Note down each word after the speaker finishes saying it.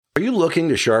Are you looking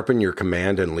to sharpen your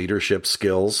command and leadership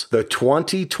skills? The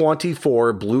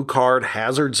 2024 Blue Card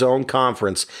Hazard Zone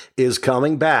Conference is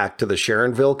coming back to the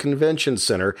Sharonville Convention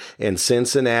Center in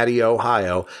Cincinnati,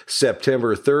 Ohio,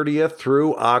 September 30th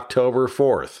through October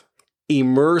 4th.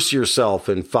 Immerse yourself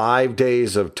in 5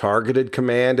 days of targeted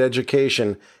command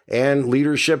education and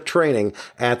leadership training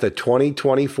at the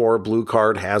 2024 Blue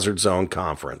Card Hazard Zone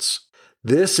Conference.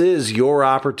 This is your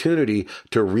opportunity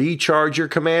to recharge your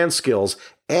command skills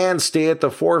and stay at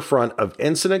the forefront of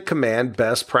incident command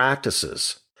best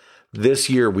practices. This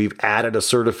year, we've added a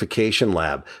certification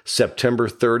lab, September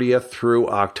 30th through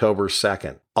October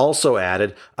 2nd. Also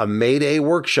added a Mayday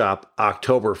workshop,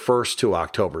 October 1st to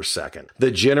October 2nd.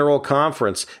 The General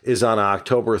Conference is on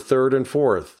October 3rd and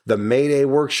 4th. The Mayday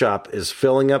workshop is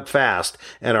filling up fast,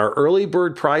 and our early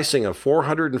bird pricing of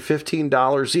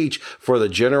 $415 each for the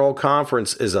General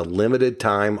Conference is a limited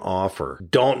time offer.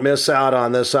 Don't miss out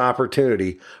on this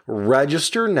opportunity.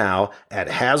 Register now at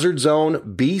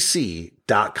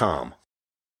hazardzonebc.com.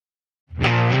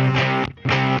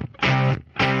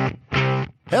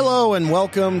 Hello and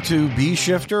welcome to B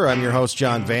Shifter. I'm your host,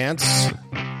 John Vance.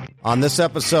 On this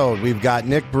episode, we've got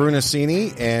Nick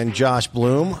Brunacini and Josh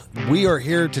Bloom. We are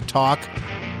here to talk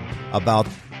about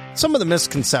some of the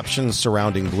misconceptions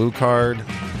surrounding Blue Card.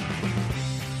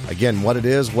 Again, what it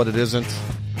is, what it isn't.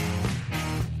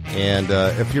 And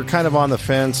if you're kind of on the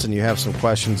fence and you have some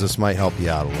questions, this might help you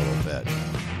out a little bit.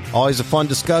 Always a fun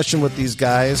discussion with these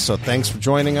guys, so thanks for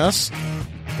joining us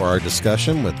for our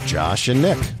discussion with Josh and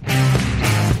Nick.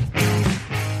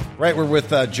 Right, we're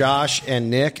with Josh and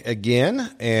Nick again,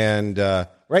 and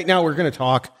right now we're going to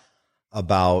talk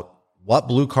about what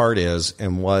Blue Card is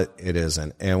and what it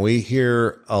isn't. And we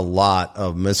hear a lot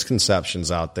of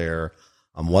misconceptions out there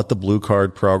on what the Blue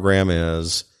Card program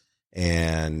is,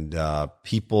 and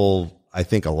people, I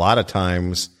think a lot of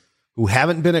times, who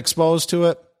haven't been exposed to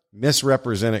it,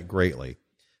 misrepresent it greatly.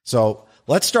 So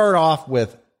let's start off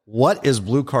with what is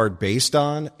Blue Card based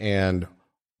on and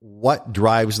what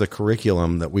drives the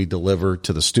curriculum that we deliver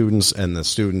to the students and the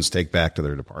students take back to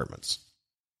their departments.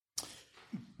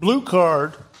 Blue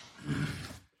Card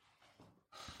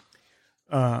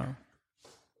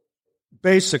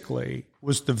basically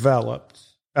was developed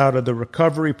out of the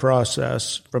recovery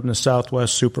process from the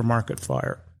Southwest Supermarket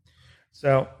fire.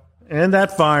 So in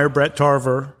that fire, Brett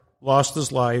Tarver lost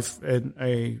his life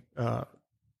in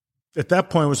at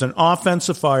that point it was an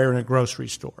offensive fire in a grocery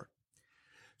store.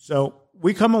 So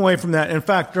we come away from that. In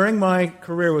fact, during my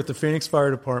career with the Phoenix Fire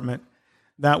Department,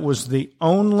 that was the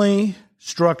only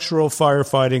structural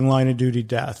firefighting line of duty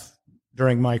death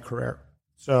during my career.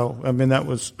 So, I mean, that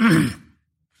was,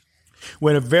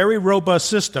 we had a very robust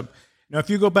system. Now, if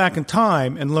you go back in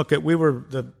time and look at, we were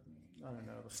the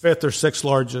fifth or sixth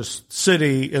largest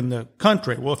city in the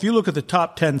country. Well, if you look at the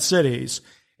top 10 cities,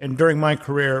 and during my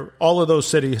career, all of those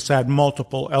cities had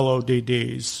multiple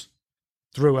LODDs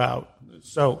throughout.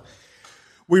 So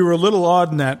we were a little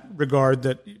odd in that regard,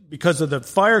 that because of the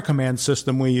fire command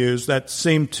system we used, that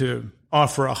seemed to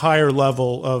offer a higher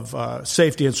level of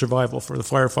safety and survival for the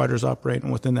firefighters operating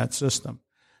within that system.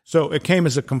 So it came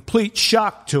as a complete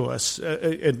shock to us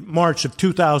in March of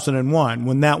 2001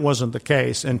 when that wasn't the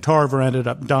case, and Tarver ended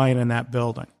up dying in that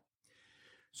building.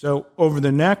 So over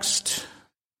the next,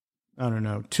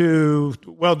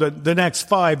 the next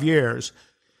 5 years,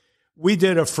 we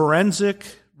did a forensic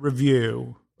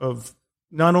review of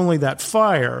not only that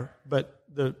fire, but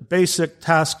the basic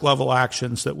task level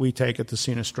actions that we take at the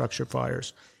scene of structure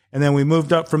fires. And then we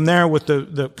moved up from there with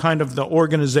the kind of the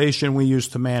organization we use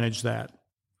to manage that.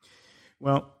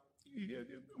 Well,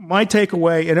 my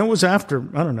takeaway, and it was after,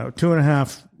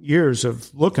 2.5 years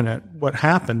of looking at what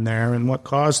happened there and what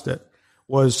caused it,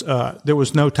 was there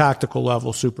was no tactical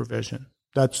level supervision.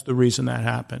 That's the reason that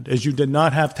happened, is you did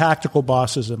not have tactical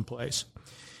bosses in place.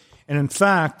 And in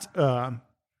fact,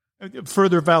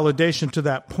 further validation to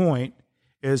that point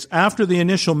is after the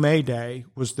initial Mayday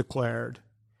was declared,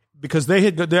 because the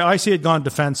IC had gone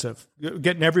defensive,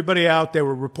 getting everybody out, they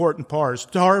were reporting PARs.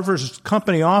 Tarver's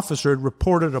company officer had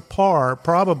reported a PAR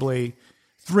probably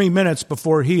 3 minutes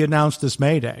before he announced this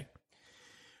Mayday.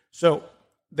 So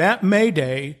that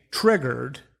Mayday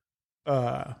triggered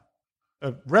a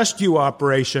rescue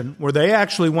operation where they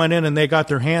actually went in and they got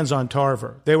their hands on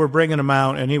Tarver. They were bringing him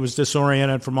out, and he was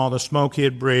disoriented from all the smoke he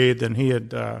had breathed, and he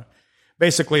had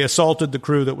basically assaulted the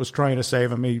crew that was trying to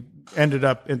save him. He ended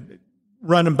up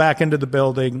running back into the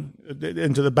building,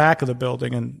 into the back of the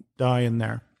building, and dying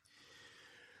there.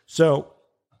 So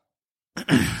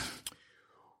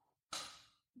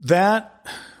that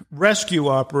rescue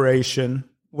operation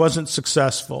wasn't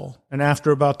successful, and after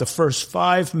about the first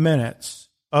 5 minutes,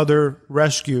 other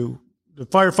rescue, the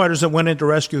firefighters that went in to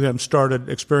rescue him started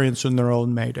experiencing their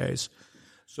own maydays.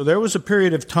 So there was a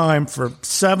period of time for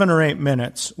 7 or 8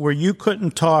 minutes where you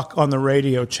couldn't talk on the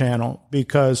radio channel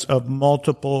because of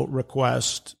multiple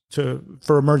requests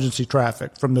for emergency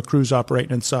traffic from the crews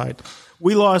operating inside.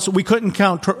 We couldn't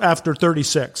count after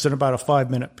 36 in about a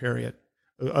 5-minute period.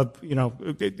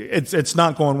 It's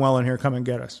not going well in here. Come and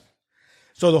get us.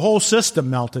 So the whole system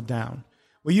melted down.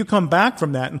 Well, you come back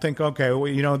from that and think, okay,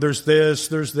 well, there's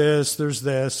this,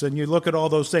 and you look at all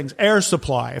those things. Air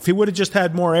supply. If he would have just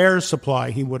had more air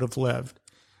supply, he would have lived.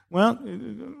 Well,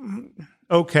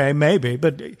 okay, maybe,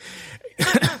 but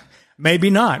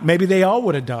maybe not. Maybe they all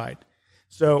would have died.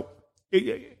 So,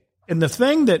 and the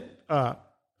thing that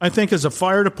I think as a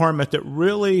fire department that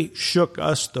really shook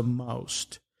us the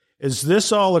most is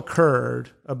this all occurred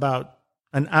about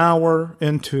an hour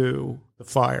into the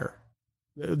fire.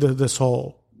 This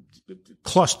whole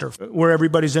cluster where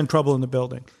everybody's in trouble in the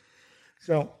building.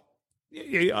 So,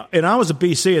 and I was a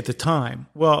BC at the time.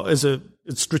 Well, as a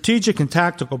strategic and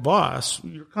tactical boss,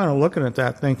 you're kind of looking at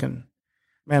that thinking,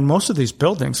 man, most of these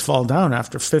buildings fall down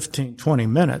after 15, 20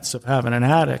 minutes of having an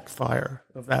attic fire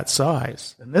of that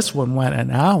size. And this one went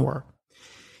an hour.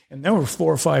 And there were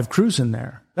 4 or 5 crews in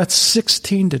there. That's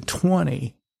 16 to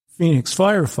 20 Phoenix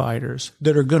firefighters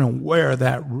that are going to wear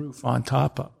that roof on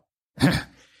top of.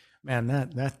 Man,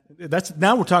 that's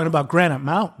now we're talking about Granite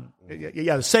Mountain.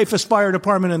 Yeah, the safest fire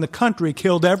department in the country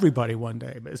killed everybody one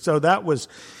day. So that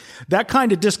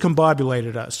kind of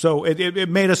discombobulated us. So it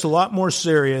made us a lot more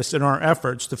serious in our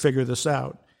efforts to figure this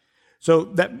out. So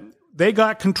that they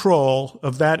got control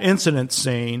of that incident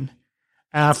scene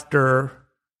after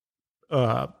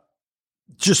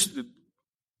just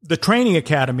the training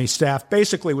academy staff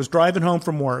basically was driving home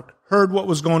from work, heard what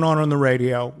was going on the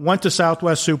radio, went to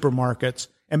Southwest Supermarkets,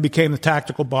 and became the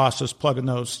tactical bosses plugging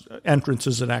those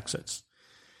entrances and exits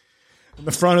in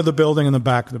the front of the building and the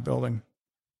back of the building.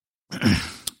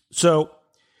 So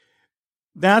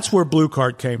that's where Blue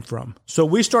Card came from. So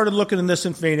we started looking at this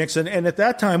in Phoenix, and at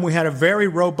that time we had a very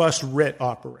robust RIT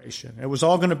operation. It was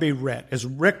all going to be RIT.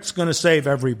 RIT's going to save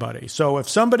everybody. So if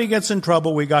somebody gets in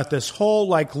trouble, we got this whole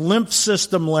lymph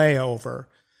system layover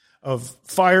of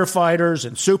firefighters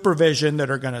and supervision that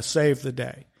are going to save the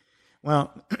day.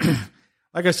 Well,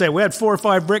 like I say, we had 4 or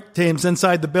 5 RIT teams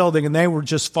inside the building, and they were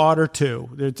just fodder too.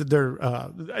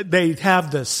 They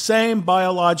have the same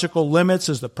biological limits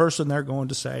as the person they're going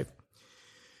to save.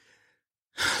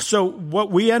 So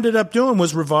what we ended up doing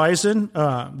was revising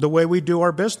the way we do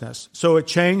our business. So it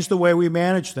changed the way we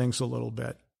manage things a little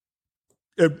bit.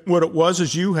 What it was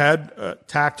is you had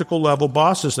tactical level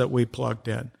bosses that we plugged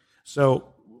in. So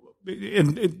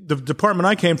in the department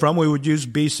I came from, we would use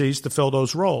BCs to fill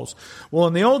those roles. Well,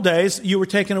 in the old days, you were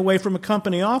taken away from a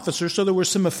company officer, so there was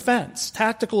some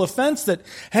tactical offense that,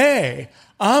 hey,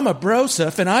 I'm a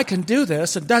brosif and I can do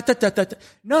this and that.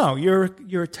 No,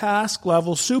 you're a task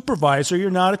level supervisor. You're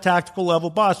not a tactical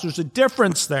level boss. There's a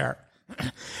difference there.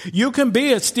 You can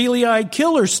be a steely-eyed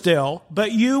killer still,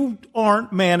 but you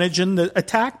aren't managing the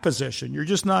attack position. You're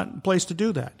just not in a place to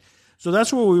do that. So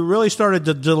that's where we really started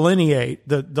to delineate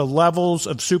the levels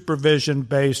of supervision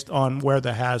based on where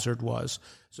the hazard was.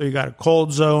 So you got a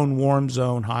cold zone, warm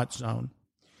zone, hot zone.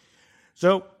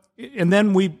 So, and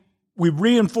then we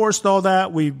reinforced all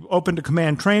that. We opened a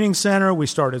command training center. We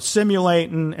started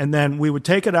simulating, and then we would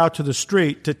take it out to the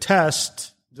street to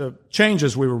test the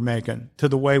changes we were making to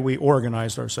the way we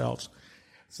organized ourselves.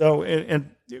 So,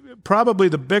 and probably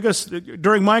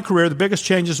during my career, the biggest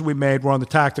changes we made were on the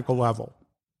tactical level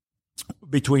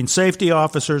between safety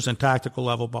officers and tactical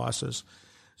level bosses.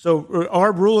 So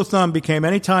our rule of thumb became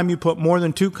anytime you put more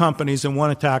than 2 companies in one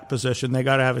attack position, they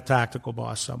got to have a tactical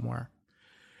boss somewhere.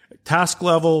 Task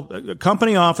level,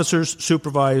 company officers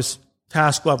supervise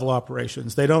task level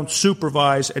operations. They don't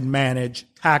supervise and manage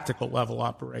tactical level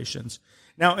operations.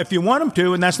 Now, if you want them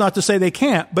to, and that's not to say they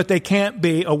can't, but they can't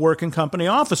be a working company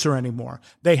officer anymore.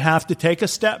 They have to take a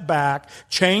step back,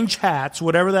 change hats,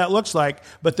 whatever that looks like,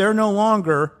 but they're no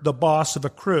longer the boss of a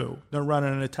crew. They're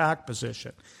running an attack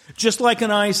position. Just like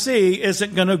an IC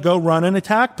isn't going to go run an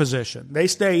attack position. They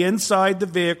stay inside the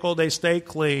vehicle, they stay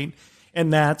clean,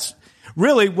 and that's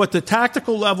really what the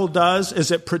tactical level does is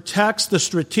it protects the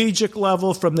strategic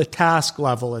level from the task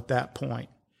level at that point.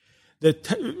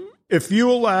 If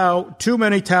you allow too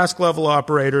many task level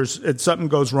operators and something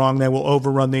goes wrong, they will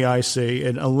overrun the IC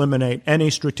and eliminate any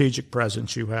strategic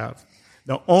presence you have.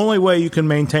 The only way you can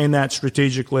maintain that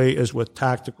strategically is with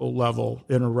tactical level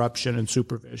interruption and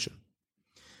supervision.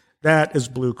 That is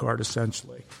Blue Card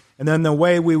essentially. And then the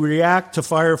way we react to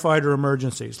firefighter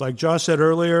emergencies. Like Josh said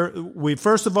earlier,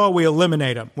 first of all, we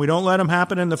eliminate them. We don't let them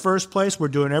happen in the first place. We're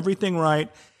doing everything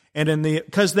right. And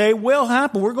because they will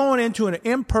happen. We're going into an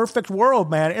imperfect world,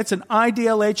 man. It's an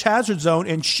IDLH hazard zone,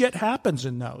 and shit happens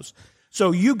in those.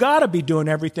 So you got to be doing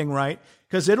everything right,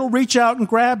 because it'll reach out and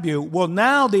grab you. Well,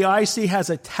 now the IC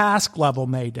has a task level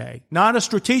Mayday, not a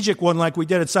strategic one like we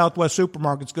did at Southwest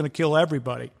Supermarket. It's going to kill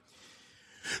everybody.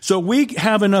 So we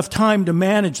have enough time to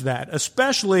manage that,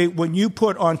 especially when you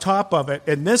put on top of it,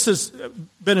 and this has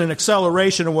been an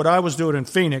acceleration of what I was doing in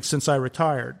Phoenix since I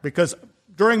retired, because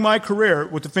during my career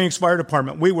with the Phoenix Fire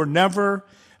Department, we were never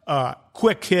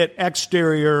quick hit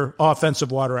exterior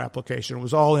offensive water application. It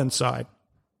was all inside.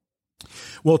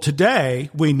 Well,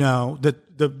 today we know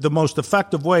that the most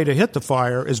effective way to hit the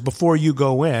fire is before you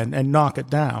go in and knock it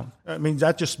down. I mean,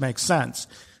 that just makes sense.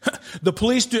 The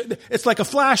police it's like a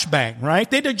flashbang, right?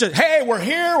 They did just, hey, we're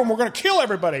here and we're going to kill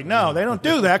everybody. No, they don't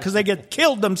do that because they get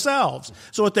killed themselves.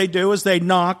 So what they do is they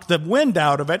knock the wind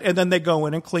out of it and then they go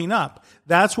in and clean up.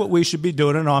 That's what we should be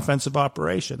doing in offensive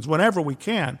operations whenever we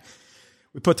can.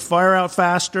 We put the fire out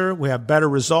faster. We have better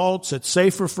results. It's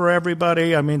safer for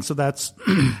everybody. I mean, so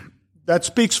that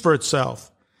speaks for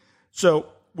itself. So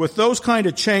with those kind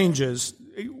of changes,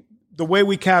 the way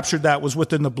we captured that was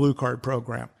within the Blue Card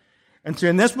program. And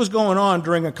this was going on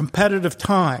during a competitive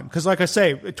time. Because like I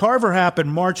say, Tarver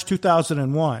happened March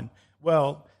 2001.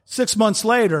 Well, 6 months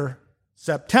later,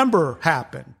 September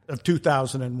happened of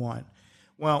 2001.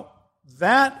 Well,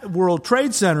 that World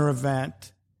Trade Center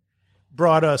event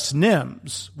brought us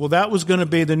NIMS. Well, that was going to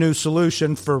be the new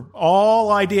solution for all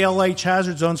IDLH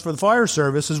hazard zones for the fire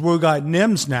service, is we got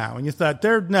NIMS now. And you thought,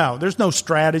 there's no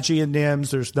strategy in NIMS.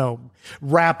 There's no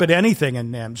rapid anything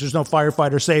in NIMS. There's no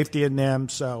firefighter safety in NIMS.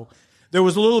 So there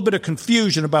was a little bit of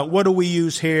confusion about what do we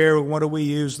use here and what do we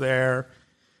use there.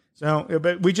 So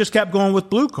but we just kept going with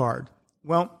Blue Card.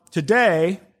 Well,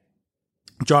 today,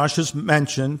 Josh has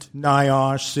mentioned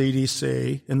NIOSH,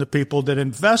 CDC, and the people that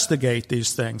investigate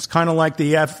these things, kind of like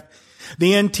the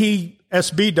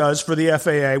NTSB does for the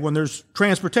FAA when there's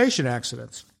transportation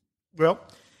accidents. Well,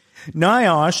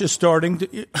 NIOSH is starting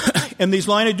to, in these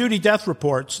line of duty death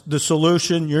reports, the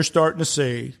solution you're starting to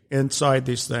see inside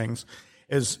these things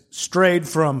is strayed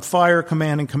from fire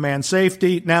command and command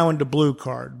safety now into Blue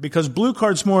Card, because Blue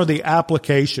Card's more the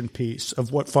application piece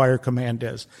of what fire command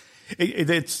is.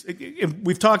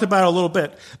 We've talked about it a little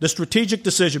bit. The strategic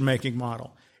decision-making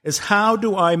model is, how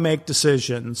do I make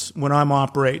decisions when I'm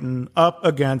operating up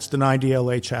against an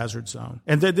IDLH hazard zone?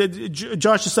 And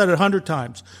Josh has said it 100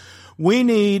 times. We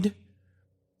need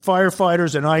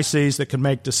firefighters and ICs that can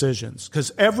make decisions,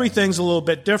 because everything's a little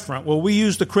bit different. Well, we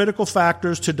use the critical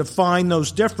factors to define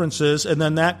those differences, and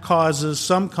then that causes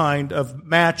some kind of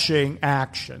matching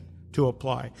action to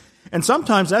apply. And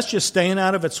sometimes that's just staying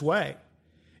out of its way.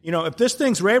 You know, if this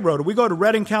thing's railroaded, we go to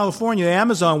Redding, California, the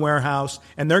Amazon warehouse,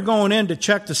 and they're going in to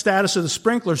check the status of the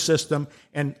sprinkler system,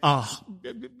 and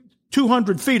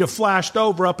 200 feet have flashed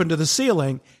over up into the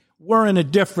ceiling. We're in a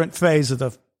different phase of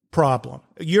the problem.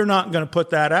 You're not going to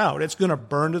put that out. It's going to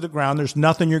burn to the ground. There's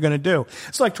nothing you're going to do.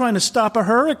 It's like trying to stop a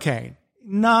hurricane.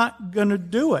 Not going to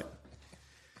do it.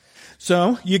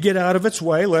 So you get out of its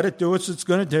way, let it do what it's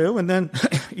going to do, and then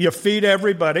you feed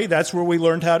everybody. That's where we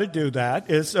learned how to do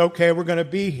that, is, okay, we're going to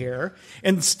be here.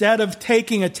 Instead of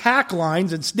taking attack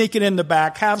lines and sneaking in the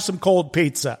back, have some cold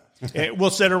pizza. We'll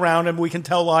sit around and we can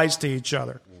tell lies to each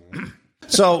other.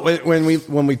 So when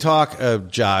we talk,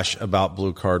 Josh, about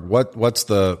Blue Card, what's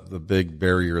the big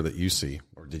barrier that you see,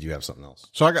 or did you have something else?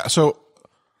 So I got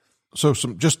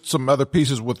some other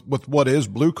pieces with what is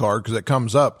Blue Card, because it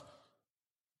comes up,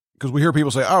 because we hear people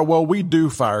say, oh, well, we do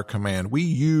Fire Command, we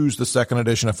use the second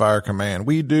edition of Fire Command,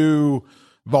 we do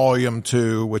Volume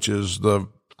 2, which is the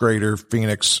Greater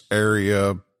Phoenix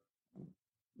area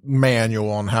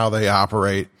manual on how they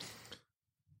operate.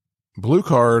 Blue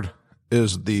Card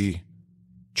is the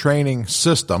training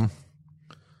system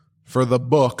for the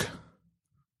book,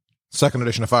 second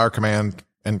edition of Fire Command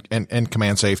and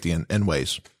Command Safety in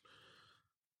ways.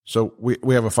 So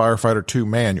we have a Firefighter 2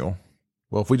 manual.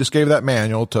 Well, if we just gave that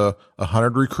manual to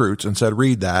 100 recruits and said,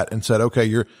 read that, and said,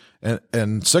 okay,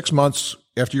 in 6 months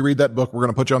after you read that book, we're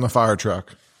going to put you on the fire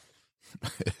truck,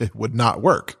 it would not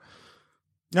work.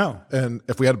 No. And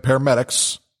if we had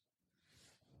paramedics,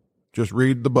 just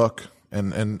read the book,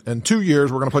 and in 2 years,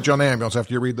 we're going to put you on the ambulance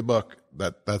after you read the book.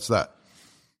 That's that.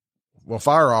 Well,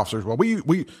 fire officers, well,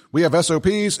 we have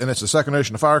SOPs, and it's the second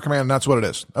edition of Fire Command, and that's what it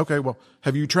is. Okay, well,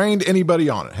 have you trained anybody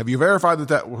on it? Have you verified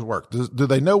that will work? Do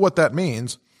they know what that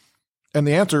means? And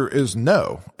the answer is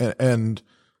no. And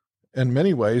in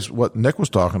many ways, what Nick was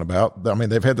talking about, I mean,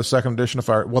 they've had the second edition of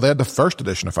Fire. Well, they had the first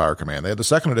edition of Fire Command. They had the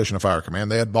second edition of Fire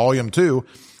Command. They had Volume 2.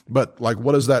 But like,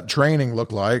 what does that training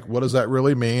look like? What does that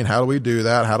really mean? How do we do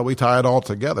that? How do we tie it all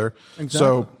together? Exactly.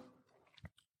 So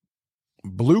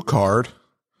Blue Card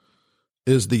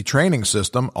is the training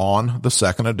system on the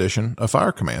second edition of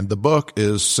Fire Command. The book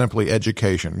is simply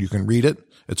education. You can read it.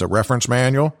 It's a reference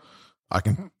manual. I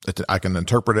can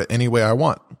interpret it any way I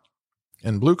want.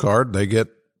 In Blue Card, they get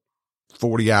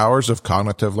 40 hours of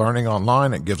cognitive learning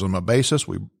online. It gives them a basis.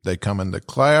 They come into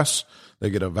class. They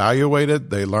get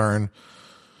evaluated. They learn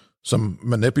some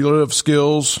manipulative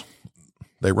skills.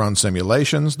 They run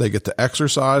simulations. They get to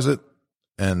exercise it.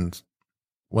 And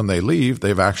when they leave,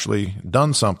 they've actually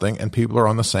done something and people are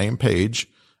on the same page,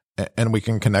 and we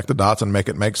can connect the dots and make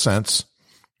it make sense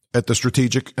at the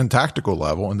strategic and tactical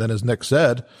level. And then, as Nick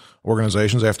said,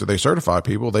 organizations, after they certify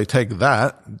people, they take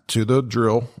that to the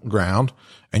drill ground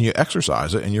and you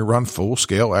exercise it, and you run full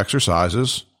scale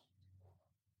exercises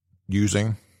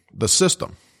using the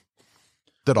system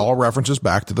that all references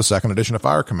back to the second edition of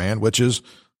Fire Command, which is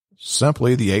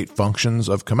simply the 8 functions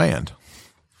of command.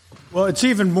 Well, it's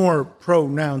even more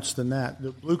pronounced than that.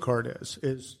 The Blue Card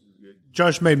is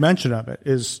Josh made mention of it,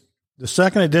 is the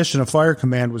second edition of Fire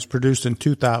Command was produced in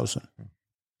 2000.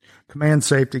 Command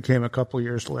Safety came a couple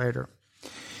years later.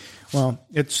 Well,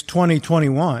 it's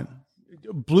 2021.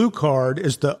 Blue Card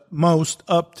is the most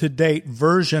up-to-date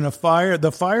version of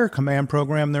the Fire Command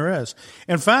program there is.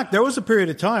 In fact, there was a period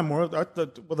of time where, well,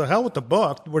 the hell with the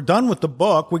book. We're done with the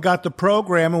book. We got the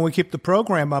program, and we keep the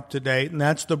program up to date, and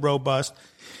that's the robust.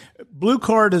 Blue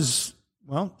Card is,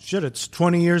 well, it's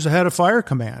 20 years ahead of Fire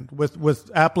Command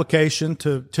with application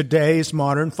to today's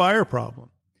modern fire problem.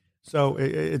 So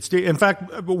in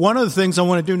fact, one of the things I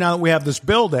want to do now that we have this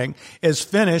building is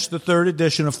finish the third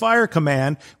edition of Fire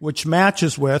Command, which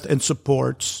matches with and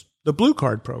supports the Blue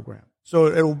Card program. So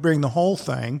it will bring the whole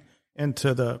thing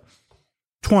into the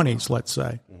 20s, let's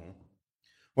say.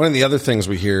 One of the other things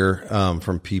we hear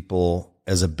from people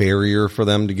as a barrier for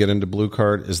them to get into Blue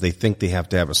Card is they think they have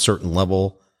to have a certain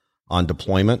level on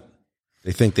deployment.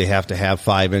 They think they have to have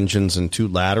 5 engines and 2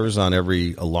 ladders on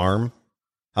every alarm.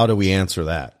 How do we answer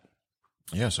that?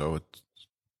 Yeah, so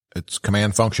it's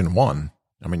command function 1.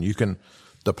 I mean, you can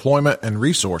deployment and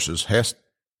resources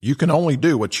you can only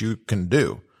do what you can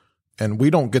do. And we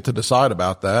don't get to decide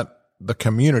about that. The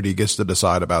community gets to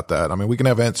decide about that. I mean, we can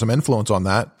have some influence on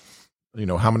that. You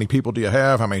know, how many people do you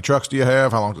have? How many trucks do you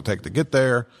have? How long does it take to get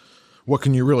there? What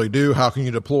can you really do? How can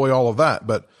you deploy all of that?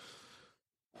 But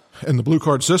in the Blue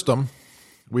Card system,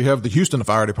 we have the Houston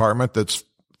Fire Department that's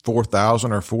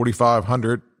 4,000 or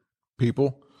 4,500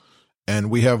 people.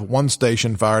 And we have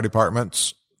 1-station fire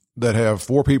departments that have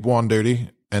 4 people on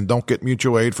duty and don't get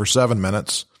mutual aid for 7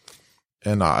 minutes.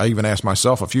 And I even asked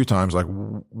myself a few times, like,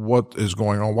 what is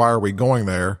going on? Why are we going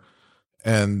there?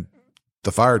 And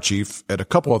the fire chief at a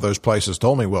couple of those places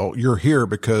told me, well, you're here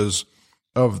because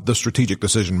of the strategic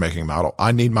decision-making model.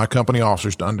 I need my company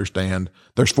officers to understand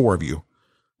there's 4 of you.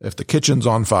 If the kitchen's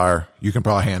on fire, you can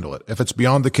probably handle it. If it's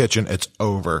beyond the kitchen, it's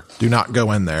over. Do not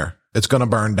go in there. It's going to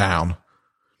burn down.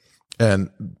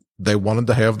 And they wanted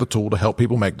to have the tool to help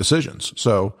people make decisions.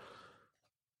 So,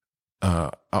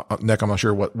 Nick, I'm not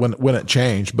sure when it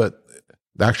changed, but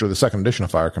actually the second edition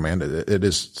of Fire Command, it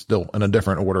is still in a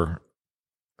different order.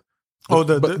 Oh,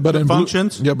 but in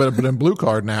functions? But in Blue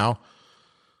Card now,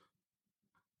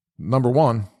 number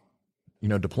 1,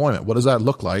 deployment. What does that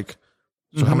look like?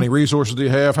 So how many resources do you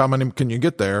have? How many can you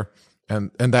get there?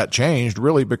 And that changed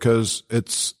really because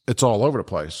it's all over the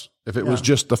place. If it was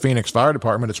just the Phoenix Fire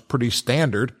Department, it's pretty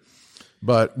standard.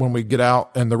 But when we get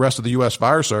out and the rest of the U.S.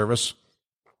 Fire Service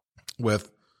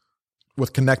with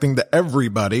connecting to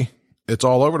everybody, it's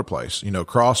all over the place.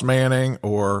 Cross manning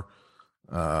or,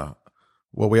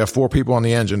 we have 4 people on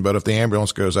the engine, but if the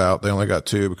ambulance goes out, they only got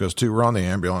 2 because 2 were on the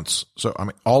ambulance. So, I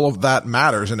mean, all of that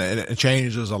matters and it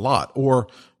changes a lot. Or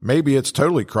maybe it's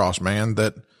totally cross man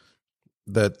that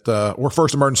we're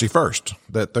first emergency first,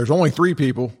 that there's only 3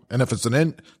 people. And if it's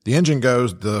the engine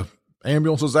goes, the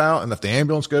ambulance is out. And if the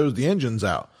ambulance goes, the engine's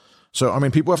out. So, I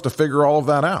mean, people have to figure all of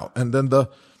that out. And then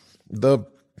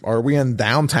are we in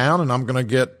downtown and I'm going to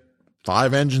get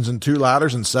 5 engines and 2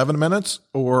 ladders in 7 minutes?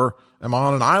 Or am I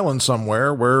on an island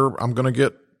somewhere where I'm going to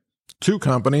get 2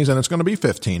 companies and it's going to be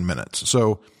 15 minutes?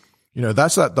 So,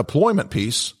 that's that deployment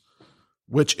piece,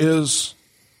 which is,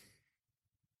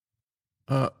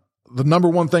 the number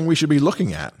 1 thing we should be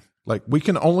looking at. Like, we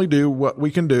can only do what we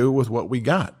can do with what we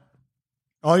got.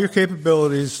 All your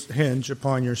capabilities hinge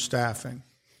upon your staffing.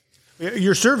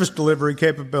 Your service delivery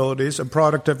capabilities are a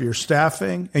product of your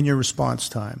staffing and your response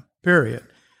time, period.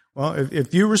 Well,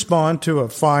 if you respond to a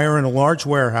fire in a large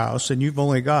warehouse and you've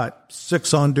only got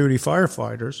 6 on-duty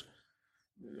firefighters,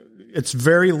 it's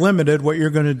very limited what you're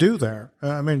going to do there.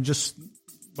 I mean, just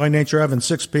by nature having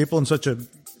 6 people and such a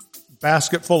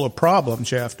basket full of problems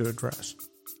you have to address.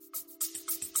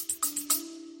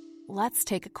 Let's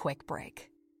take a quick break.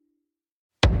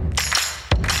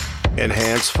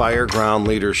 Enhance fireground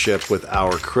leadership with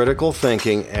our critical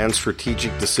thinking and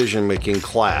strategic decision-making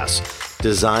class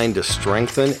designed to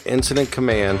strengthen incident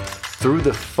command through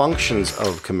the functions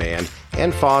of command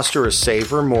and foster a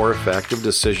safer, more effective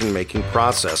decision-making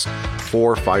process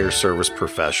for fire service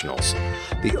professionals.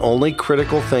 The only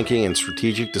critical thinking and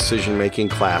strategic decision-making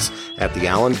class at the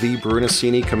Alan V.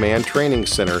 Brunacini Command Training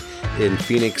Center in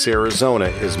Phoenix, Arizona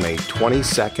is May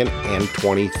 22nd and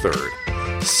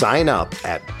 23rd. Sign up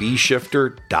at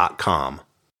bshifter.com.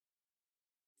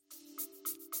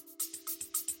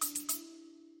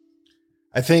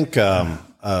 I think a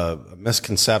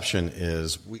misconception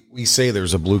is we say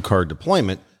there's a blue card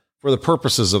deployment for the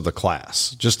purposes of the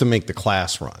class, just to make the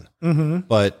class run. Mm-hmm.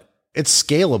 But it's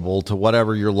scalable to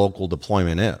whatever your local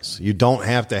deployment is. You don't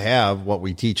have to have what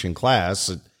we teach in class.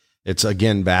 It's,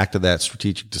 again, back to that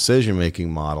strategic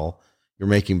decision-making model. You're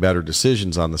making better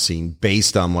decisions on the scene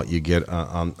based on what you get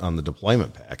on the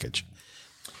deployment package.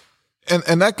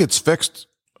 And that gets fixed.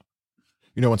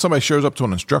 You know, when somebody shows up to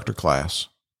an instructor class,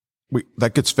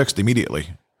 that gets fixed immediately.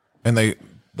 And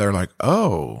they're like,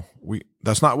 oh,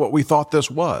 that's not what we thought this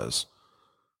was.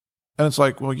 And it's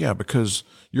like, well, yeah, because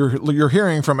you're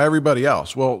hearing from everybody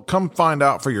else. Well, come find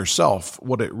out for yourself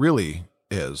what it really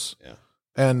is. Yeah.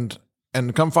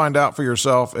 And come find out for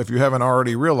yourself, if you haven't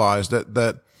already realized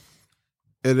that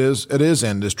it is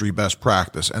industry best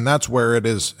practice, and that's where it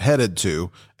is headed to,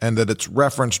 and that it's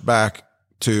referenced back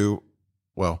to,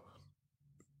 well,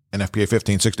 NFPA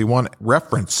 1561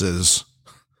 references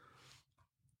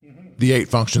the 8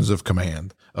 functions of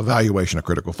command, evaluation of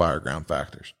critical fireground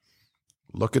factors.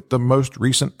 Look at the most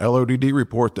recent LODD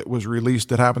report that was released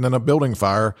that happened in a building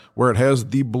fire, where it has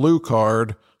the blue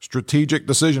card strategic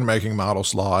decision-making model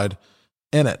slide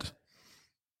in it.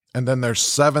 And then there's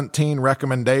 17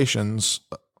 recommendations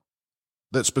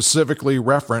that specifically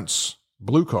reference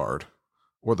blue card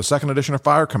or the second edition of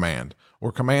Fire Command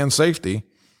or command safety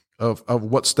of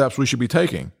what steps we should be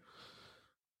taking.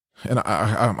 And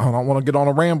I don't want to get on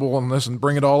a ramble on this and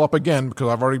bring it all up again, because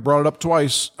I've already brought it up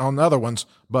twice on the other ones,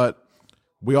 but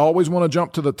we always want to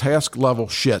jump to the task level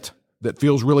shit that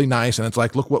feels really nice. And it's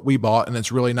like, look what we bought, and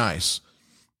it's really nice.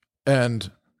 And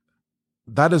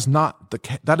that is not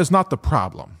the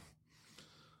problem.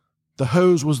 The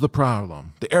hose was the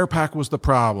problem. The air pack was the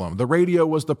problem. The radio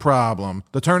was the problem.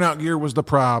 The turnout gear was the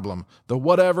problem. The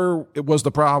whatever it was the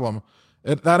problem.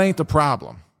 That ain't the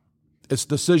problem. It's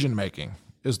decision-making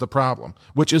is the problem,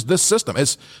 which is this system.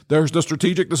 There's the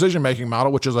strategic decision-making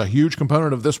model, which is a huge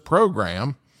component of this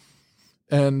program.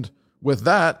 And with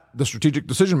that, the strategic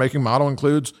decision-making model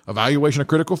includes evaluation of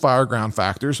critical fireground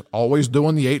factors, always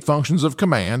doing the 8 functions of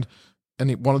command.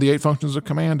 And one of the 8 functions of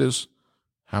command is,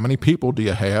 how many people do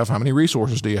you have? How many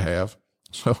resources do you have?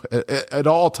 So it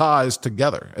all ties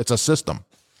together. It's a system.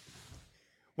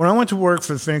 When I went to work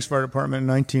for the Phoenix Fire Department in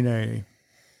 1980,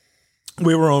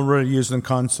 we were already using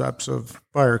concepts of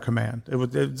fire command. It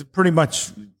was pretty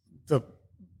much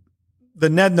the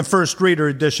Ned and the First Reader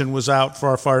edition was out for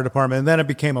our fire department, and then it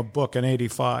became a book in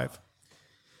 85.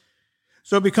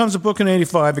 So it becomes a book in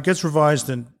 85. It gets revised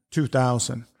in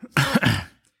 2000.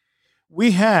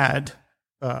 We had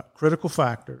critical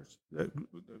factors.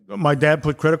 My dad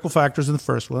put critical factors in the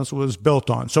first one. That's what it was built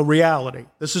on. So reality.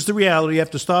 This is the reality. You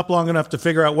have to stop long enough to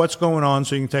figure out what's going on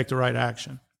so you can take the right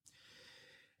action.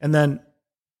 And then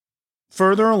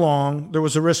further along, there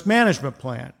was a risk management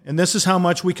plan. And this is how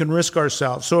much we can risk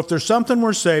ourselves. So if there's something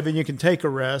we're saving, you can take a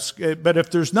risk. But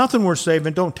if there's nothing we're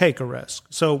saving, don't take a risk.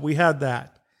 So we had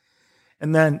that.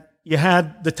 And then you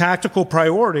had the tactical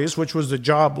priorities, which was the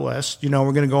job list. You know,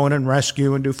 we're going to go in and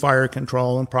rescue and do fire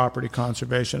control and property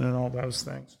conservation and all those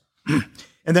things.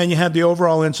 And then you had the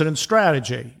overall incident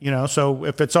strategy. You know, so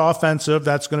if it's offensive,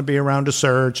 that's going to be around a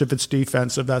search. If it's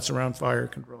defensive, that's around fire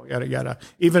control, yada, yada.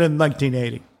 Even in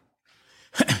 1980.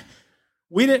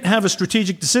 We didn't have a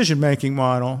strategic decision-making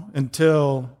model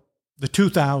until the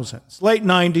 2000s, late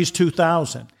 90s,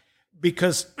 2000,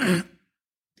 because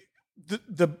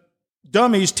the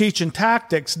dummies teaching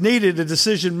tactics needed a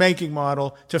decision-making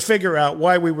model to figure out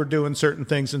why we were doing certain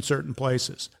things in certain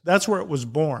places. That's where it was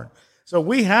born. So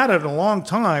we had it a long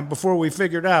time before we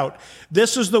figured out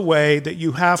this is the way that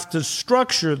you have to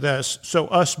structure this so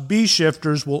us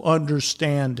B-shifters will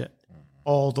understand it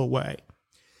all the way.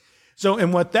 So,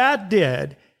 and what that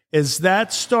did is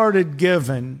that started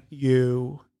giving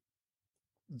you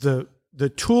the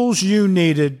tools you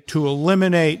needed to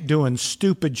eliminate doing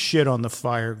stupid shit on the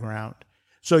fire ground.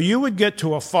 So you would get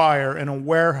to a fire in a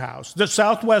warehouse, the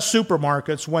Southwest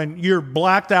supermarkets, when you're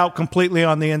blacked out completely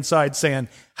on the inside saying,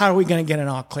 how are we going to get an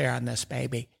all clear on this,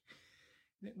 baby?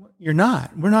 You're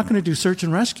not. We're not going to do search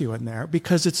and rescue in there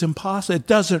because it's impossible. It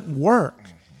doesn't work.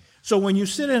 So when you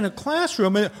sit in a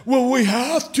classroom, and, well, we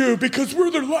have to because we're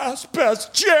their last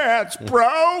best chance,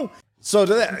 bro. So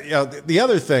to that, the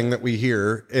other thing that we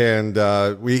hear, and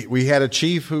we had a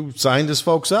chief who signed his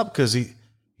folks up because he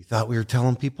thought we were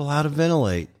telling people how to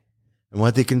ventilate and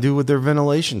what they can do with their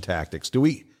ventilation tactics. Do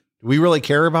we really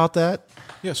care about that?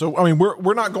 Yeah. So, I mean,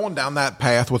 we're not going down that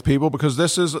path with people because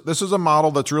this is a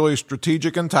model that's really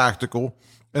strategic and tactical.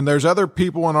 And there's other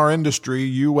people in our industry,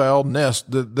 UL,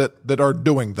 NIST, that are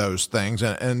doing those things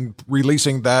and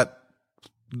releasing that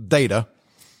data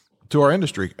to our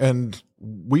industry. And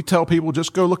we tell people,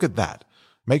 just go look at that.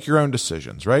 Make your own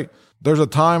decisions, right? There's a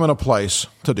time and a place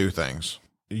to do things.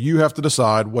 You have to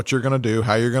decide what you're going to do,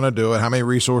 how you're going to do it, how many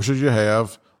resources you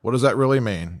have. What does that really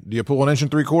mean? Do you pull an 1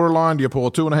 3/4 line? Do you pull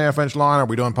a 2.5 inch line? Are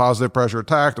we doing positive pressure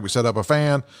attack? Do we set up a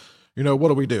fan? What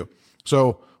do we do?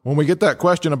 So when we get that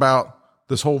question about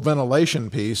this whole ventilation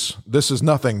piece, this is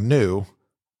nothing new.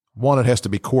 One, it has to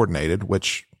be coordinated,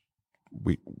 which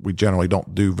we generally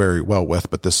don't do very well with,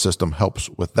 but this system helps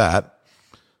with that.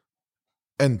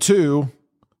 And two,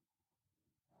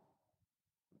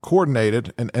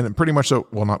 coordinated, and pretty much so,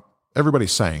 well, not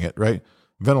everybody's saying it, right?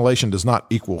 Ventilation does not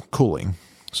equal cooling.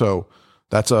 So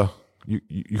that's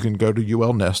you can go to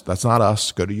UL NIST. That's not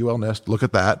us. Go to UL NIST, look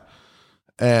at that.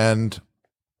 And,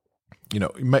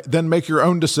 then make your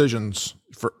own decisions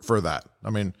for that. I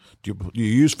mean, do you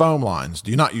use foam lines?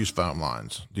 Do you not use foam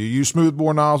lines? Do you use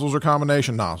smoothbore nozzles or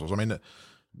combination nozzles? I mean,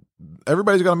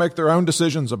 everybody's got to make their own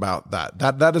decisions about that.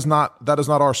 That is not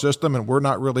our system, and we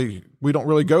don't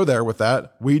really go there with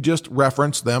that. We just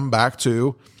reference them back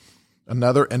to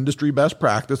another industry best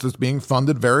practice that's being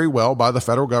funded very well by the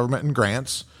federal government in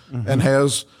grants, and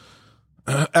has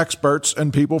experts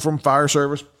and people from fire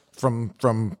service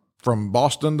from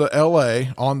Boston to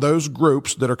LA on those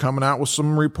groups that are coming out with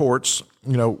some reports.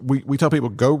 We tell people,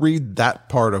 go read that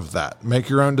part of that. Make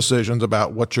your own decisions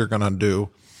about what you're going to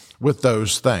do with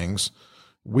those things.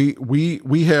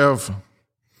 We have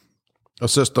a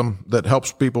system that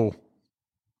helps people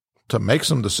to make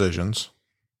some decisions,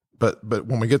 but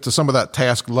when we get to some of that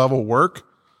task level work,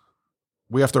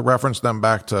 we have to reference them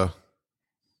back to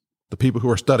the people who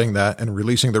are studying that and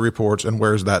releasing the reports, and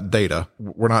where's that data.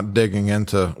 We're not getting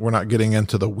into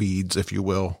the weeds, if you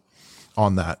will,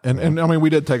 on that. And I mean, we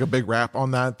did take a big rap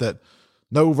on that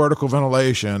no vertical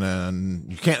ventilation,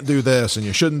 and you can't do this, and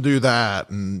you shouldn't do that.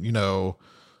 And,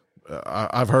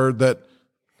 I've heard that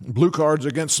Blue Card's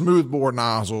against smoothbore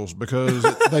nozzles because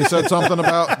they said something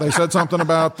about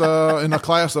in a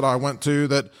class that I went to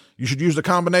that you should use the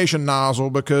combination nozzle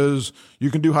because you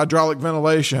can do hydraulic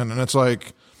ventilation. And it's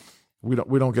like, we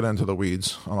don't get into the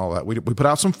weeds on all that. We put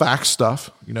out some fact stuff.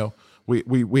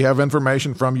 We have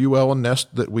information from UL and NIST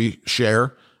that we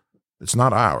share. It's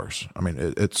not ours. I mean,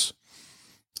 it's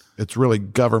really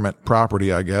government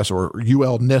property, I guess, or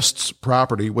UL NIST's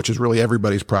property, which is really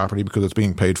everybody's property because it's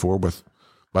being paid for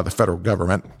by the federal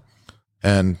government.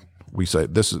 And we say,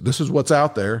 this is what's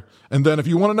out there. And then if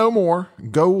you want to know more,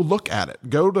 go look at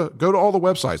it. Go to all the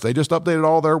websites. They just updated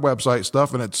all their website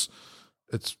stuff, and it's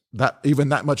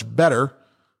that much better.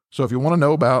 So if you want to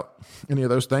know about any of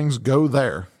those things, go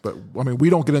there. But I mean, we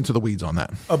don't get into the weeds on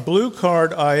that. A Blue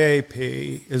Card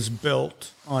IAP is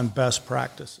built on best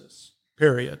practices,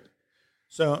 period.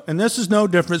 So, and this is no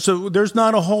different. So there's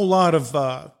not a whole lot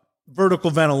of vertical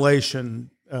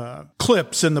ventilation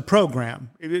clips in the program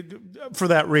for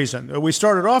that reason. We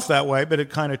started off that way, but it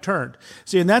kind of turned.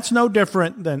 See, and that's no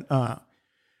different than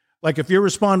like if you're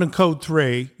responding code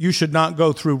 3, you should not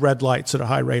go through red lights at a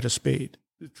high rate of speed.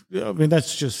 I mean,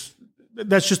 that's just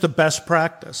a best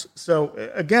practice. So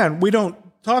again, we don't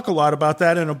talk a lot about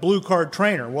that in a Blue Card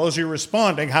trainer. Well, as you're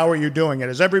responding, how are you doing it?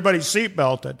 Is everybody seat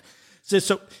belted?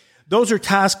 So those are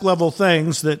task level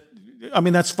things that, I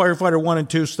mean, that's firefighter 1 and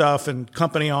 2 stuff and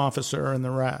company officer and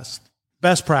the rest.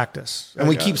 Best practice. And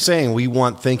we keep saying we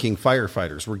want thinking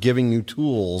firefighters. We're giving you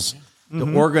tools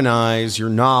to organize your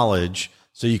knowledge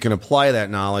so you can apply that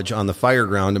knowledge on the fire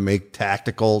ground to make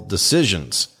tactical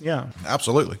decisions. Yeah.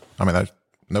 Absolutely. I mean, there's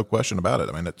no question about it.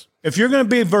 I mean, if you're going to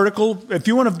be vertical, if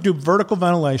you want to do vertical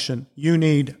ventilation, you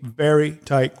need very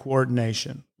tight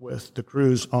coordination with the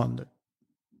crews on the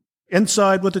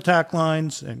inside with the tack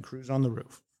lines and crews on the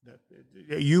roof.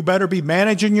 You better be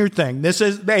managing your thing. This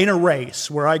ain't a race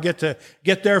where I get to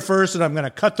get there first and I'm going to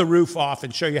cut the roof off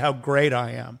and show you how great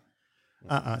I am.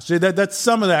 See, that's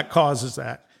some of that causes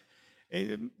that.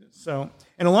 So,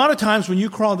 and a lot of times when you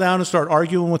crawl down and start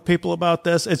arguing with people about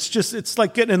this, it's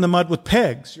like getting in the mud with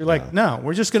pigs. You're like, no,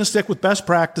 we're just going to stick with best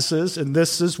practices, and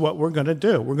this is what we're going to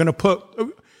do. We're going to put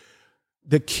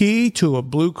the key to a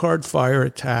blue card fire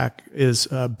attack is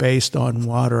based on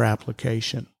water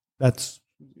application. That's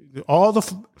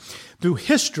through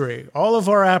history, all of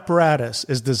our apparatus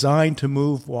is designed to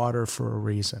move water for a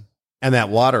reason. And that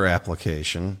water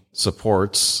application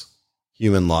supports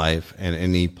human life and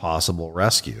any possible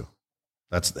rescue.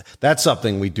 That's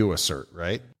something we do assert,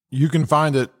 right? You can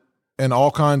find it in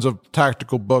all kinds of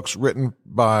tactical books written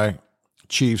by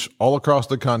chiefs all across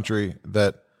the country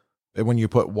that when you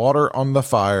put water on the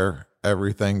fire,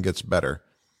 everything gets better.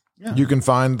 Yeah. You can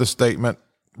find the statement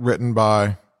written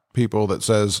by people that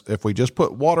says, if we just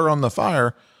put water on the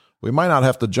fire, we might not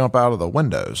have to jump out of the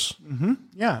windows. Mm-hmm.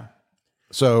 Yeah.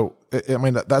 So, I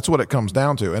mean, that's what it comes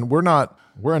down to. And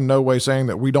we're in no way saying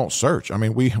that we don't search. I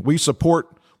mean, we support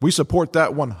that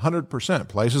 100%.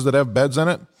 Places that have beds in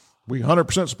it, we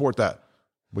 100% support that.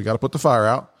 We got to put the fire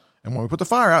out. And when we put the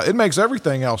fire out, it makes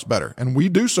everything else better. And we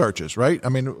do searches, right? I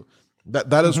mean,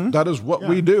 that is what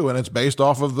we do. And it's based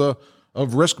off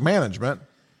of risk management.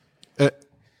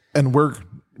 And we're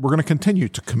going to continue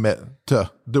to commit to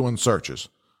doing searches.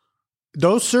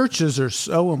 Those searches are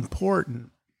so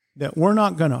important that we're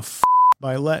not going to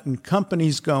by letting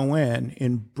companies go in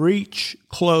and breach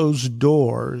closed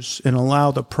doors and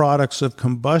allow the products of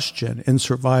combustion in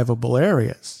survivable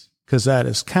areas, because that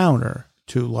is counter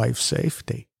to life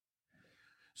safety.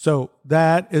 So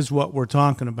that is what we're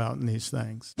talking about in these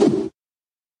things.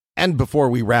 And before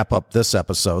we wrap up this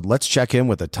episode, let's check in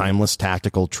with a timeless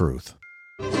tactical truth.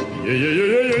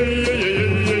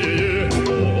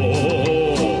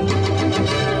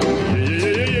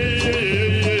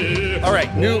 All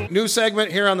right, new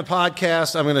segment here on the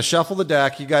podcast. I'm going to shuffle the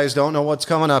deck. You guys don't know what's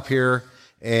coming up here,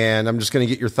 and I'm just going to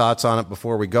get your thoughts on it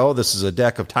before we go. This is a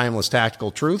deck of timeless tactical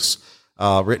truths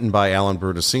written by Alan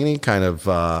Bertocini, kind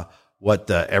of what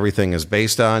everything is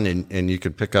based on, and you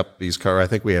can pick up these cards. I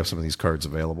think we have some of these cards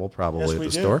available probably at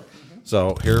the store. Mm-hmm.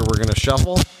 So here we're going to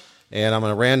shuffle, and I'm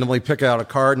going to randomly pick out a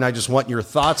card, and I just want your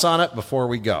thoughts on it before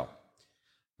we go.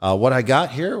 What I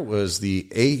got here was the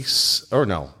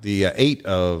eight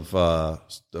of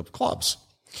clubs.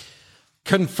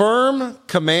 Confirm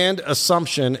command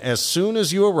assumption as soon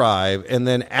as you arrive, and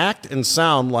then act and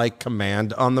sound like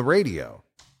command on the radio.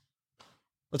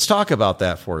 Let's talk about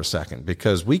that for a second,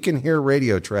 because we can hear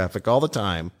radio traffic all the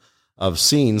time of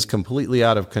scenes completely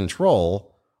out of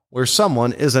control where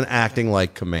someone isn't acting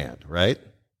like command, right?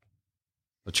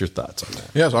 What's your thoughts on that?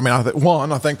 Yes, I mean,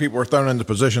 I think people are thrown into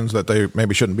positions that they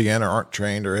maybe shouldn't be in or aren't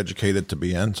trained or educated to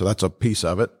be in. So that's a piece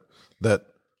of it that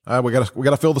we got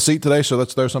to fill the seat today. So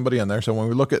let's throw somebody in there. So when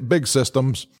we look at big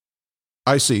systems,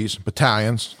 ICs,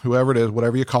 battalions, whoever it is,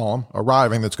 whatever you call them,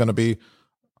 arriving that's going to be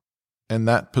in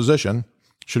that position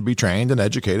should be trained and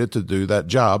educated to do that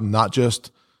job. Not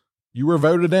just you were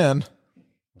voted in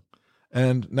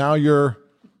and now you're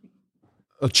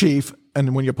a chief.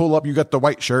 And when you pull up, you got the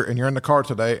white shirt and you're in the car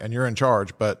today and you're in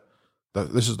charge. But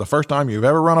this is the first time you've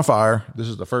ever run a fire. This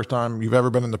is the first time you've ever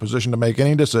been in the position to make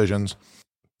any decisions.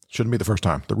 Shouldn't be the first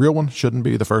time. The real one shouldn't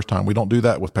be the first time. We don't do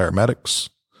that with paramedics.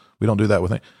 We don't do that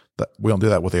with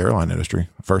the airline industry.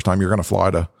 The first time you're going to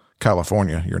fly to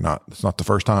California, it's not the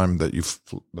first time that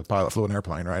the pilot flew an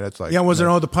airplane, right? It's like,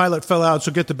 the pilot fell out,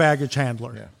 so get the baggage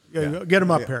handler. Yeah. Get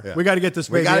him up here. Yeah. We got to get this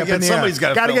baby up in the air.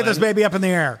 Got to get this baby up in the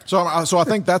air. So I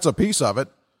think that's a piece of it,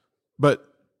 but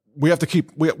we have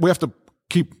to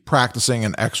keep practicing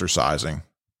and exercising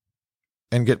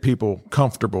and get people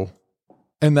comfortable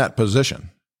in that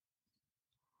position.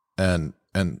 And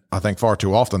I think far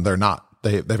too often they're not.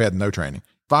 They've had no training.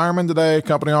 Fireman today,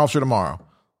 company officer tomorrow.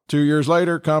 2 years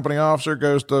later, company officer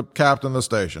goes to captain of the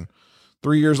station.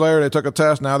 3 years later, they took a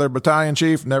test. Now they're battalion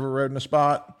chief, never rode in a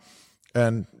spot.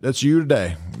 And it's you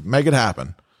today. Make it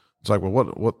happen. It's like,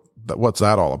 well, what's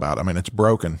that all about? I mean, it's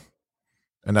broken.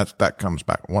 And that comes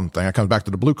back. One thing, that comes back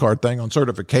to the blue card thing on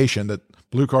certification, that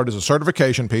blue card is a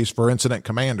certification piece for incident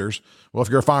commanders. Well, if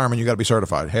you're a fireman, you got to be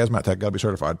certified. Hazmat tech got to be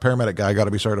certified. Paramedic guy got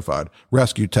to be certified.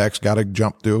 Rescue techs got to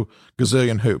jump through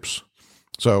gazillion hoops.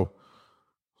 So,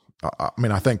 I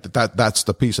mean, I think that's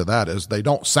the piece of that is they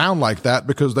don't sound like that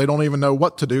because they don't even know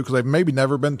what to do because they've maybe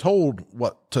never been told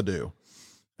what to do.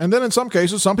 And then in some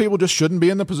cases, some people just shouldn't be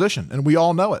in the position. And we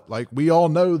all know it. Like, we all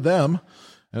know them.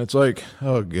 And it's like,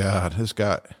 oh, God, this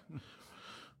guy,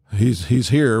 he's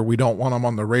here. We don't want him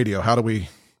on the radio. How do we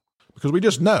because we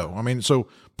just know. I mean, so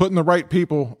putting the right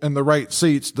people in the right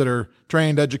seats that are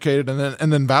trained, educated, and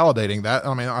then validating that.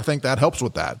 I mean, I think that helps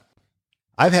with that.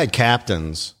 I've had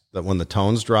captains that when the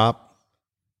tones drop,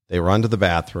 they run to the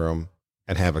bathroom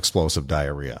and have explosive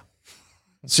diarrhea.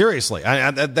 Seriously.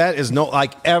 That is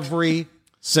like every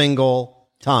single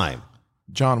time.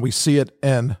 John, we see it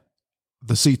in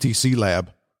the CTC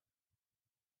lab,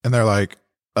 and they're like,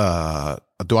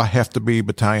 do I have to be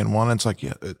battalion 1? And it's like,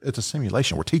 yeah, it's a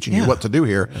simulation. We're teaching you what to do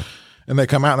here. Yeah. And they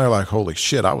come out and they're like, holy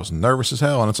shit, I was nervous as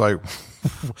hell. And it's like,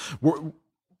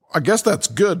 I guess that's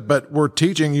good, but we're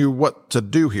teaching you what to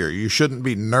do here. You shouldn't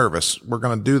be nervous. We're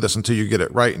going to do this until you get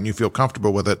it right and you feel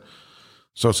comfortable with it.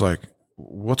 So it's like,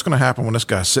 what's going to happen when this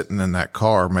guy's sitting in that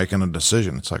car making a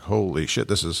decision? It's like, holy shit,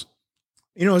 this is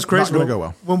it's crazy. Not going to go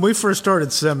well. When we first started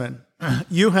simming,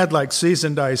 you had like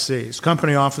seasoned ICs,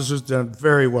 company officers done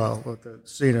very well with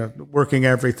the working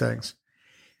everything.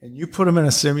 And you put them in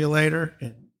a simulator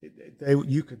and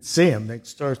you could see them. They'd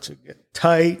start to get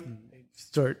tight and they'd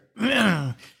start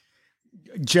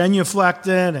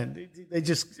genuflecting and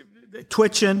they're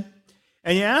twitching.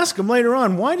 And you ask them later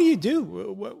on, why do you do?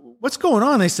 What's going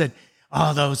on? They said,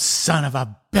 oh, those son of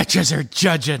a bitches are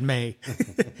judging me.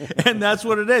 And that's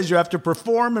what it is. You have to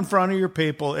perform in front of your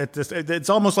people. It's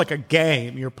almost like a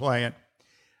game you're playing.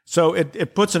 So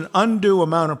it puts an undue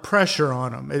amount of pressure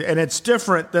on them. And it's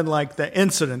different than like the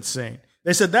incident scene.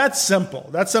 They said, that's simple.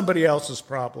 That's somebody else's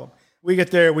problem. We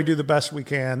get there, we do the best we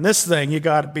can. This thing, you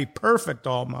got to be perfect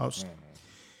almost. Mm-hmm.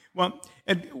 Well,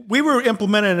 and we were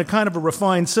implementing a kind of a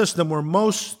refined system where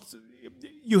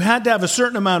you had to have a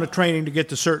certain amount of training to get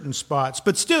to certain spots,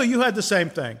 but still you had the same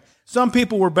thing. Some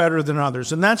people were better than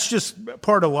others, and that's just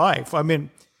part of life. I mean,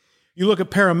 you look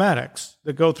at paramedics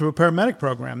that go through a paramedic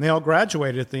program. They all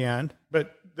graduated at the end,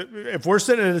 but if we're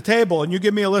sitting at a table and you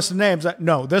give me a list of names,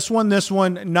 no, this one,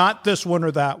 not this one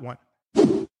or that one.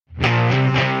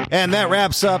 And that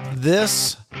wraps up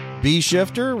this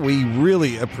B-Shifter. We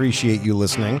really appreciate you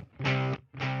listening.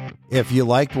 If you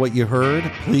liked what you heard,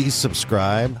 please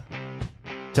subscribe.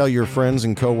 Tell your friends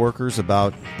and coworkers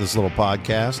about this little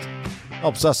podcast.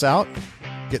 Helps us out,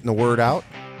 getting the word out.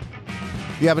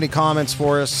 If you have any comments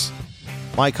for us,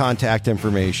 my contact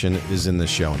information is in the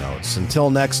show notes. Until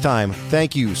next time,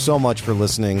 thank you so much for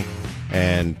listening,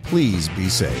 and please be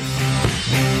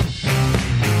safe.